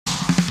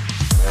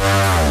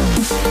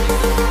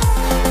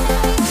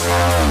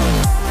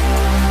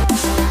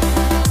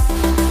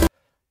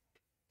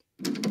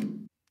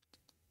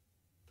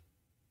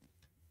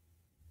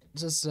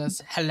Just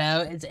us.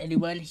 Hello, is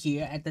anyone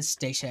here at the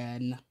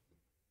station?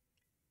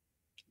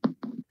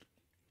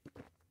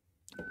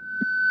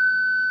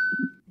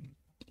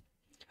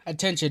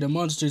 Attention, the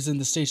monsters in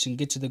the station.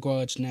 Get to the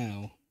garage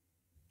now.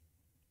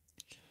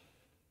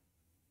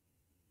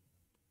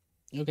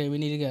 Okay, we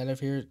need to get out of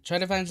here. Try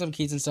to find some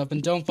keys and stuff,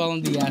 and don't fall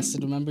in the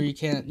acid. Remember,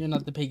 you're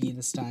not the Piggy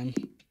this time.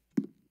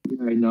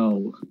 Yeah, I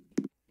know.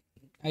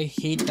 I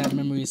hate that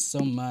memory so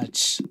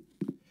much.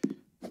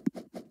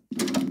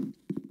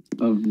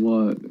 Of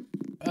what?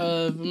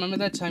 Remember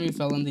that time you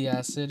fell in the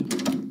acid?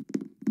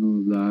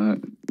 Oh, that.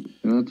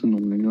 Yeah, that's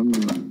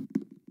annoying.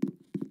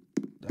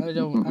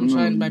 I'm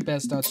trying my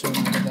best not to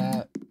remember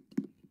that.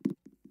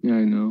 Yeah,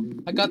 I know.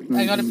 I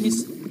got a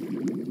piece.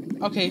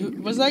 Okay,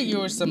 was that you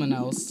or someone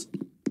else?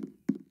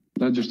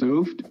 That just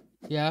oofed?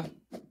 Yeah.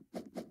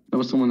 That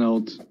was someone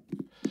else.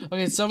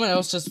 Okay, someone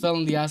else just fell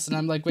in the acid, and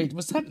I'm like, wait,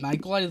 was that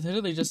Michael? I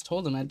literally just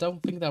told him. I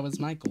don't think that was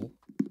Michael.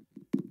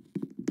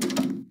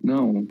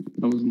 No,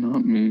 that was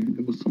not me.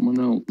 It was someone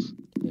else.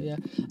 Yeah.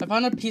 I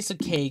found a piece of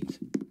cake.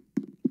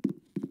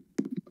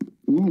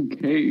 Ooh,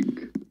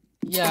 cake.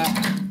 Yeah,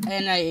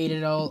 and I ate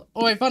it all.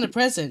 Oh, I found a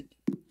present.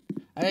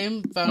 I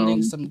am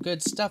finding some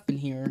good stuff in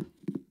here.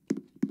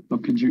 How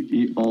could you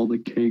eat all the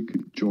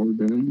cake,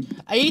 Jordan?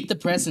 I ate the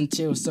present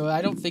too, so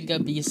I don't think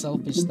I'd be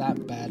selfish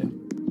that bad.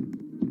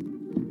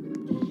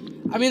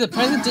 I mean, the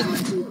present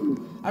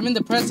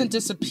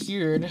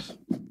disappeared.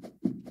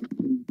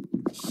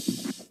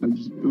 I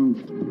just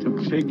oofed to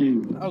Piggy.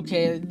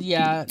 Okay,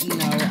 yeah,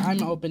 no,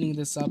 I'm opening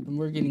this up and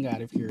we're getting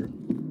out of here.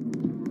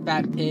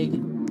 Fat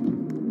pig.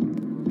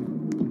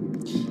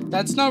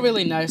 That's not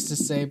really nice to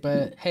say,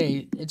 but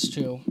hey, it's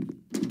true.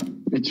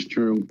 It's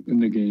true in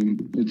the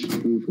game. It's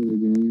true for the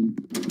game.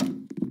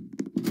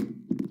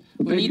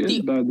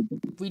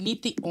 We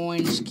need the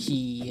orange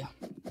key.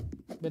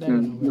 But I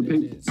don't know what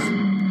it is.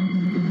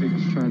 The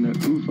pig's trying to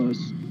oof us.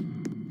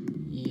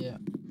 Yeah.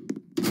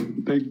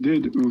 The pig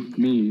did oof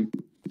me.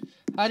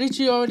 How did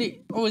you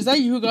already... Oh, is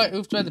that you who got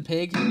oofed by the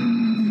pig?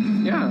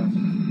 Yeah.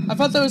 I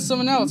thought that was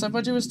someone else. I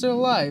thought you were still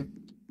alive.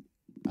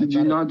 Did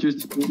you not hear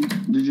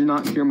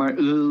my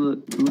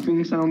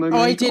oofing sound? Oh,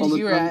 I did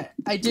hear it.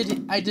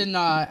 I did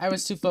not. I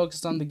was too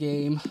focused on the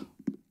game.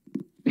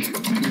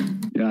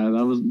 Yeah,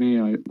 that was me.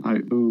 I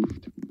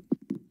oofed.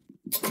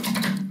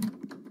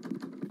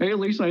 Hey, at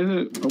least I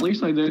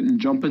didn't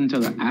jump into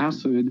the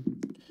acid.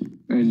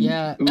 And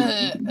yeah.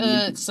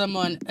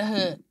 Someone.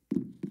 Oh,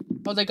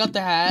 they got the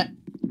hat.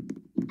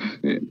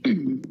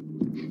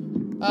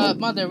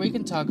 Mother, we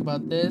can talk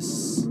about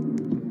this.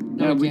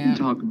 No, yeah, we can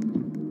talk.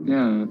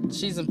 Yeah.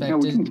 She's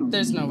infected. Yeah,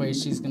 there's no way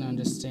she's gonna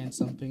understand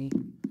something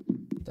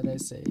that I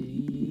say.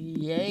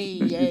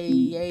 Yay.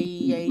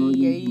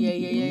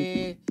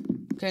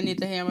 Okay, I need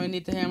the hammer.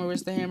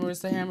 Where's the hammer?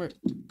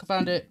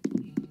 Found it.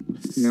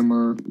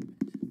 Hammer.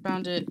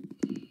 Found it.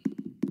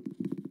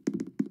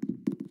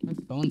 My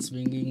phone's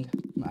ringing.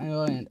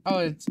 I'll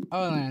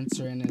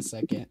answer in a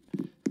second.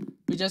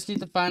 We just need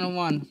the final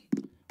one.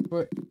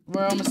 We're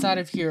almost out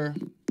of here.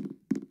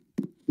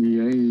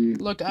 Yay.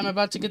 Look, I'm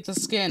about to get the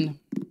skin.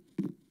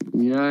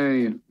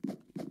 Yay.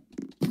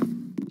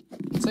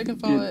 So I can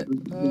follow it.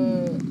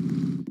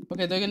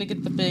 Okay, they're gonna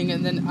get the thing,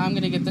 and then I'm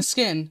gonna get the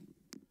skin.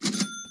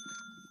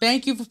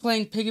 Thank you for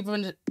playing Piggy.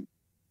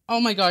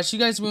 Oh my gosh, you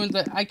guys ruined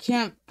the... I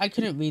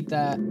couldn't read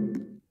that.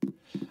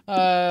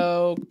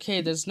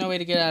 Okay, there's no way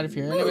to get out of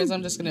here. Anyways,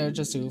 I'm just gonna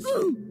oof.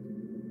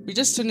 We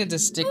just turned into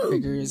stick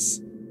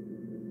figures.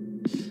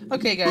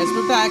 Okay, guys,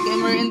 we're back,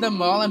 and we're in the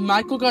mall, and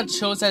Michael got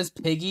chose as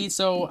Piggy,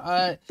 so,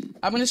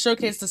 I'm gonna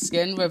showcase the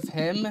skin with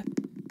him,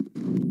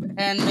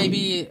 and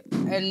maybe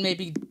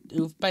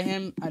oof by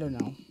him. I don't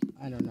know.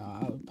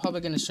 I'm probably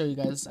gonna show you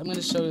guys. I'm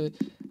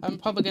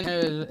probably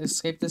gonna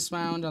escape this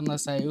round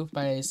unless I oof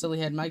by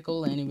Sillyhead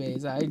Michael.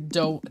 Anyways,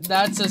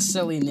 that's a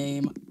silly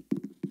name.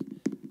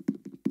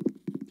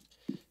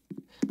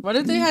 What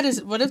if they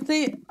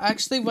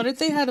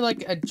had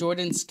like a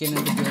Jordan skin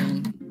in the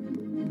game?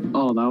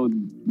 Oh, that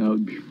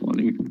would be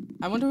funny.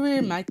 I wonder where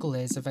Michael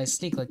is. If I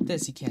sneak like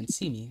this, he can't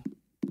see me.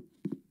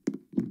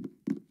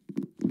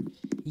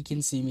 He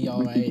can see me,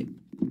 alright.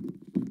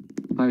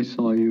 I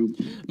saw you.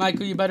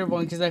 Michael, you better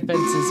run because I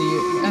fences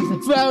you. And the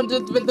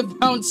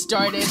round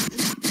started.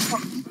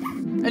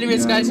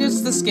 Anyways, guys,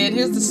 here's the skin.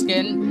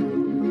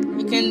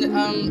 You can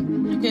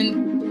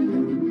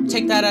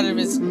take that out of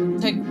his...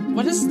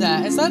 What is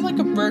that? Is that like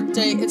a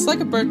birthday? It's like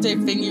a birthday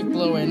thing you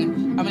blow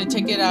in. I'm gonna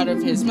take it out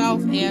of his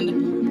mouth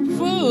and...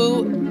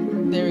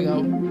 Woo! There we go.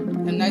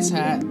 A nice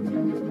hat.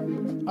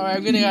 Alright,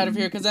 I'm getting out of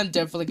here because I'm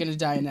definitely gonna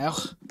die now.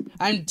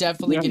 I'm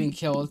definitely getting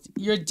killed.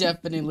 You're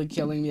definitely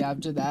killing me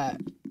after that.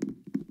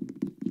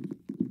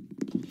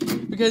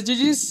 Because did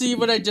you see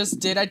what I just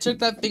did? I took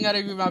that thing out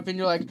of your mouth and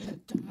you're like,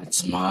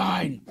 that's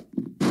mine.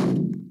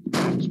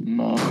 That's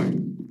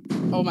mine.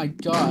 Oh my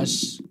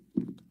gosh.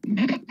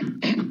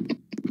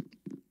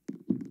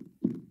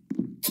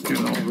 Get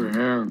over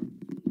here.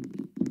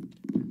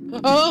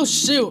 Oh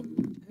shoot.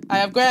 I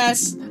have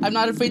grass. I'm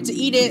not afraid to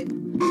eat it.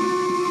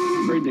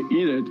 Afraid to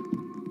eat it?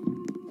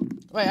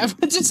 Wait, I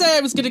just said I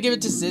was gonna give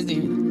it to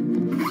Sizzy.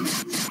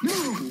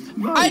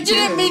 I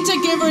didn't mean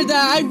to give her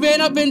that. I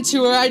ran up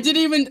into her. I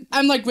didn't even.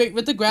 I'm like, wait,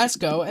 where'd the grass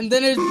go? And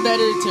then it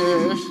better to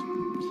her.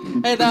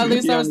 And at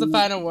least that was the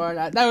final one.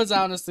 That was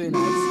honestly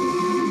nice.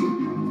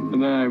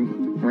 And then I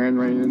ran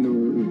right into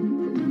her.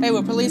 Hey,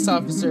 we're police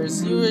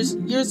officers.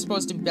 You're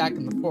supposed to be back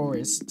in the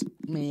forest,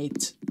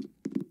 mate.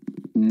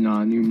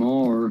 Not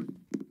anymore.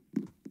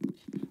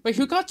 Wait,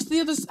 who got to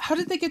the other? How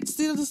did they get to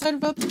the other side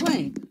without the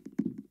plane?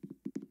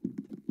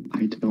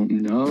 I don't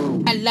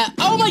know. Hello.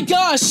 Oh my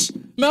gosh!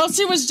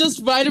 Mousy was just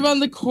right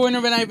around the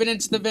corner when I went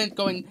into the vent,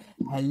 going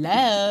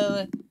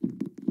hello.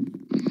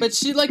 But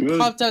she like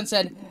popped out and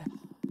said,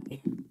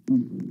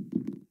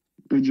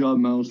 "Good job,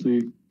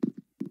 Mousy."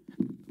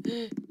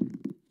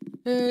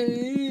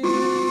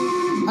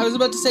 I was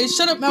about to say,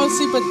 shut up,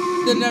 Mousy, but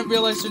then I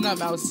realized you're not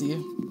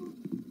Mousy.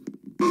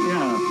 Yeah,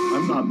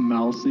 I'm not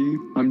Mousy.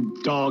 I'm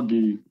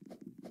Doggy.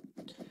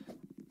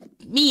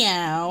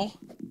 Meow.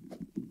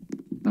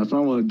 That's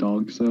not what a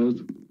dog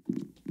says.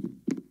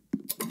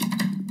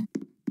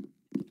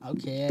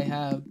 Okay, I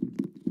have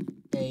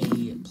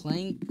a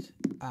plank.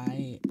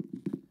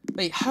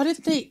 Wait, how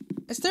did they...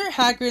 Is there a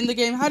hacker in the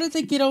game? How did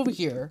they get over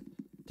here?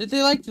 Did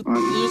they, like, use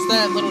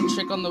that little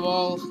trick on the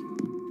wall?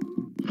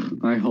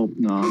 I hope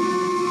not.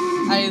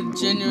 I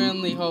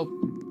genuinely hope.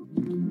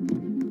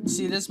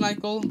 See this,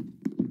 Michael?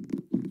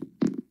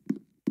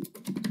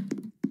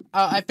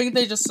 I think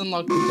they just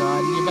unlocked the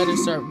gun. You better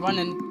start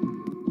running.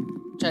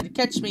 Try to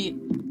catch me.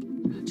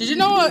 Did you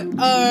know what,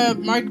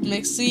 Mark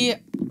Mixie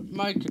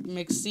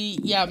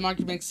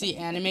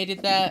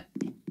animated that?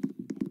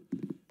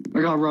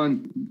 I gotta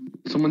run.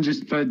 Someone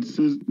just fed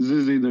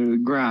Zizzy the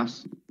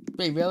grass.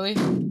 Wait, really?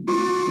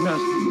 Yes,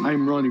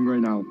 I'm running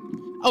right now.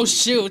 Oh,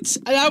 shoot.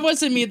 That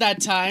wasn't me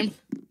that time.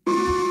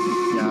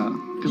 Yeah.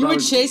 You were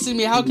chasing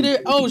me. How could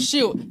it? Oh,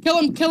 shoot. Kill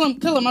him, kill him,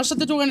 kill him. I'll shut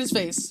the door in his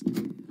face.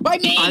 Why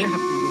me? I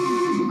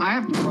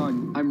have to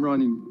run. I'm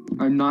running.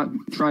 I'm not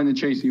trying to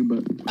chase you,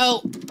 but...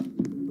 Oh.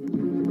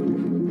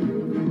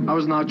 I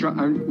was not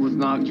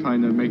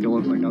trying to make it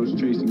look like I was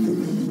chasing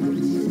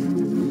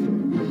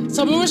you.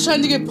 Someone was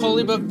trying to get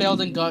Polly but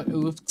failed and got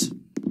oofed.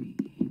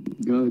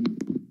 Good.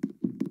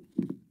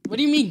 What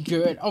do you mean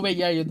good? Oh wait,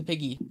 yeah, you're the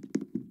piggy.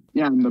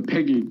 Yeah, I'm the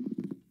piggy.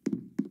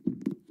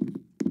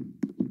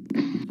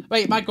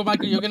 Wait, Michael,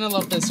 you're gonna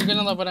love this. You're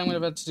gonna love what I'm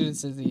about to do to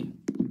Sizzy.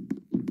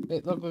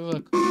 Wait,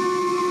 look.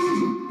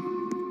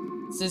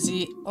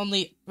 Sizzy,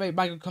 only... Wait,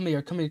 Michael, come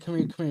here.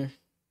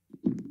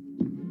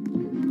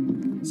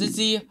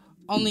 Sizzy,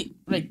 only...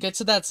 Wait, get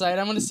to that side.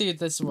 I want to see if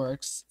this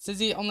works.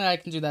 Sizzy, only I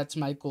can do that to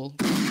Michael.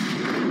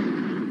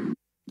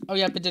 Oh,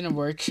 yep, it didn't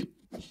work.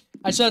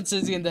 I shot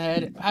Sizzy in the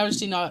head. How is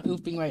she not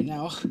oofing right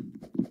now?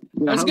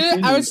 Yeah,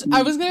 I was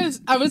gonna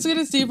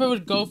see if I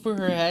would go for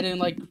her head and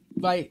like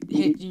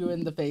hit you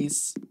in the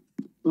face.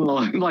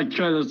 Like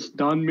try to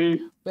stun me.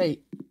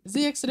 Wait, is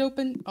the exit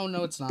open? Oh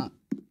no, it's not.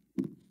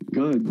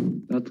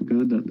 Good. That's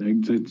good that the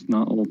exit's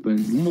not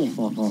open.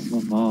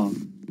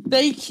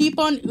 They keep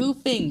on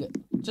oofing.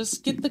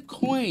 Just get the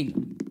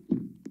coin.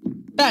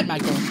 Bad,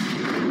 Michael.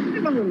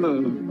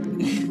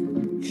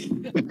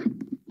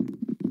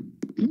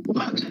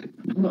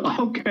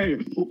 Okay,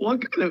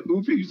 what kind of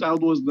oofing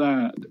sound was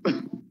that?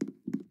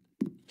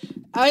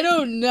 I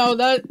don't know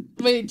that.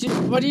 Wait,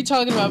 what are you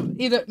talking about?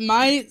 Either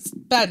my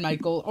bad,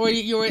 Michael, or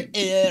your.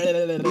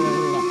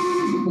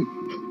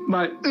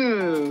 My.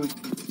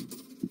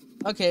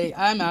 Okay,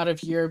 I'm out of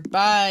here.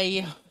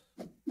 Bye.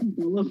 That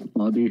was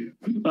funny.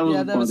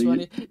 That was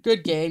funny.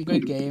 Good game.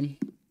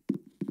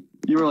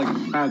 You were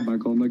like bad,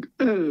 Michael. I'm like.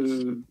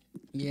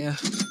 Yeah.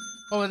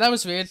 Oh, that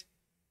was weird.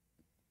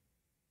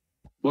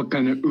 What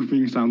kind of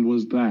oofing sound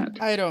was that?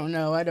 I don't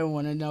know. I don't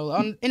want to know.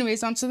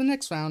 Anyways, on to the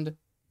next round.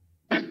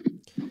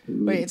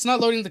 Wait, it's not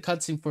loading the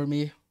cutscene for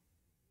me.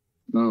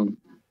 No.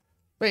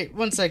 Wait,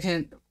 1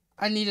 second.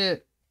 I need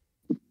it.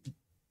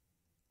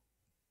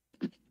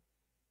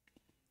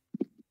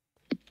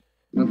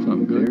 That's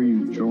not good. Are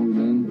you,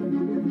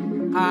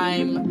 Jordan?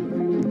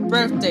 I'm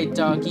birthday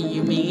doggy,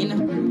 you mean?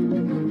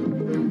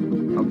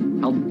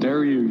 How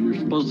dare you? You're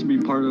supposed to be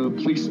part of the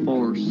police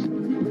force.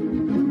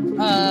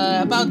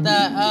 About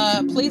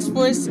that, police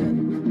force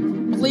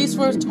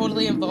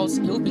totally involves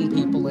oofing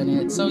people in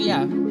it, so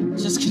yeah.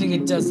 Just kidding,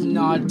 it does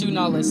not. Do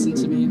not listen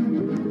to me.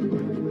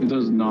 It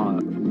does not.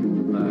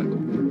 That.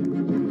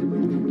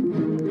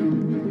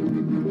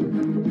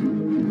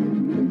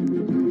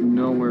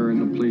 Nowhere in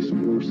the police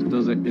force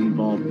does it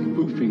involve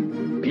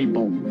oofing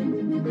people.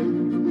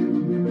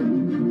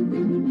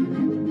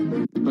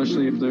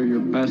 Especially if they're your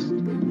best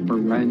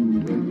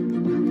friend.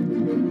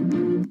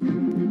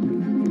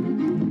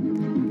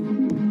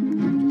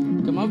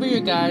 Come over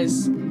here,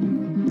 guys.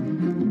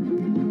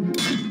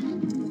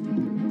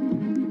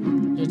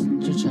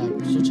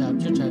 You're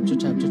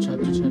trapped.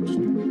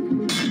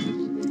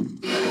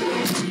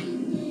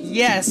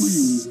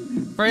 Yes!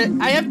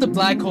 I have the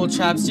black hole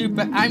traps too,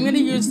 but I'm gonna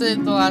use the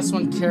last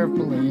one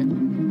carefully.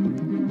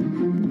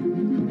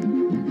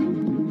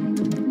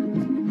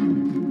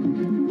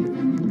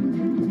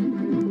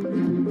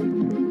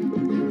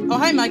 Oh,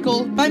 hi,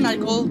 Michael. Bye,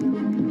 Michael.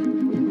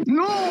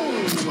 No!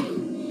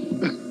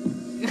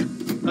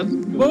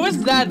 What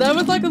was that? That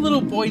was like a little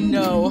boy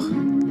no.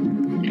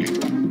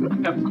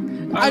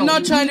 I'm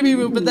not trying to be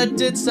rude, but that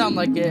did sound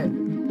like it.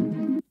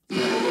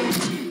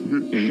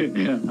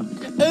 Yeah.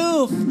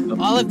 Oof!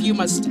 All of you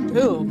must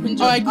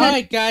oof.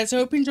 Alright guys, I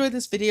hope you enjoyed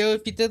this video.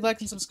 If you did, like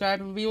and subscribe,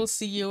 and we will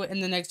see you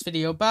in the next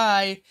video.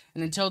 Bye!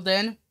 And until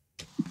then...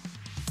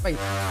 Wait,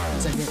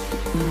 1 second.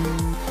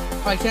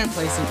 Oh, I can't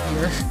place it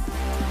here.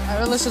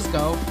 Let's just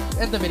go.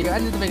 End the video,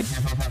 end the video.